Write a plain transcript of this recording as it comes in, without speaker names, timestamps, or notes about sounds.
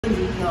things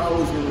that you're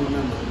always going to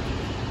remember.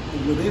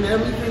 And within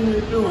everything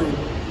you're doing,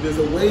 there's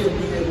a way of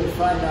being able to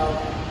find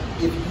out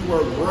if you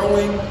are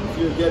growing, if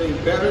you're getting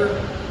better,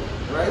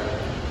 right?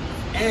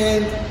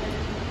 And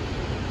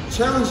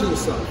challenging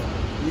yourself.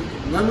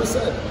 Remember I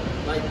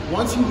said, like,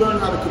 once you learn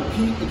how to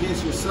compete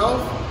against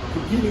yourself,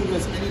 competing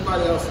against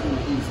anybody else is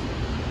really easy.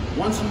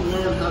 Once you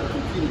learn how to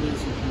compete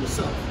against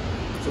yourself.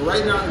 So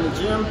right now in the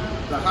gym,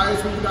 the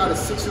highest we got is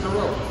 6 in a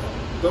row.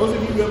 Those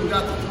of you who haven't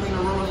got to 3 in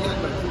a row yet,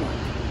 like, come on.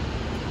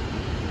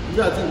 You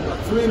gotta think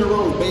about 3 in a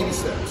row, baby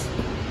steps.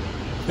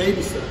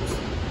 Baby steps.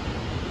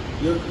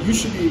 You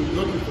should be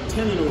looking for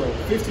 10 in a row,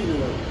 15 in a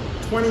row,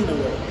 20 in a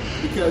row.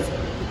 Because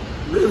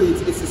really,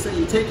 it's the same.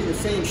 You're taking the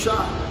same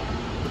shot.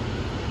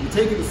 You're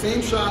taking the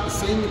same shot, the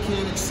same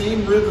mechanics,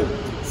 same rhythm,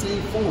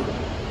 same form.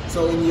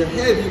 So in your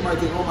head, you might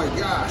think, oh my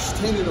gosh,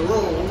 10 in a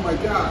row, oh my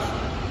gosh,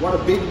 what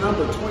a big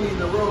number, 20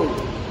 in a row.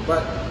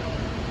 But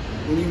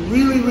when you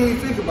really, really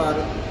think about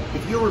it,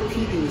 if you're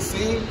repeating the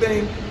same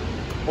thing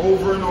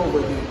over and over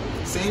again,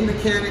 same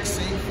mechanics,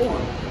 same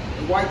form,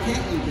 why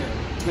can't you get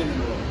 10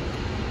 in a row?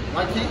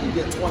 Why can't you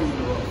get 20 in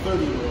a row,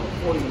 30 in a row,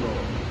 40 in a row,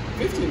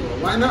 50 in a row?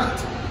 Why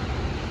not?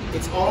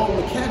 It's all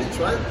mechanics,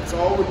 right? It's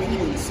all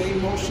repeating the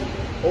same motion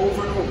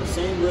over and over,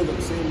 same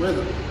rhythm, same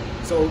rhythm.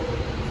 So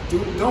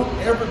don't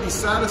ever be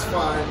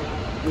satisfied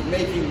with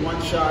making one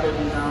shot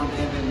every now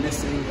and then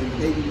missing and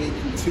maybe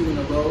making 2 in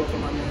a row.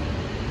 Come on, man.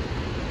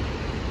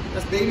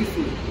 That's baby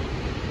food.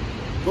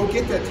 Go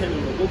get that 10 in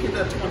a row. Go get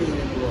that 20 in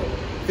a row.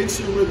 Fix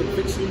your rhythm,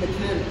 fix your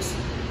mechanics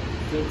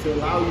to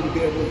allow you to be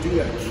able to do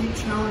that. Keep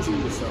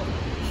challenging yourself.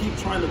 Keep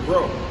trying to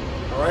grow.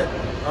 All right?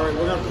 All right,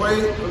 we're going to play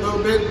a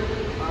little bit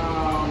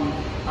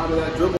out of that dribble.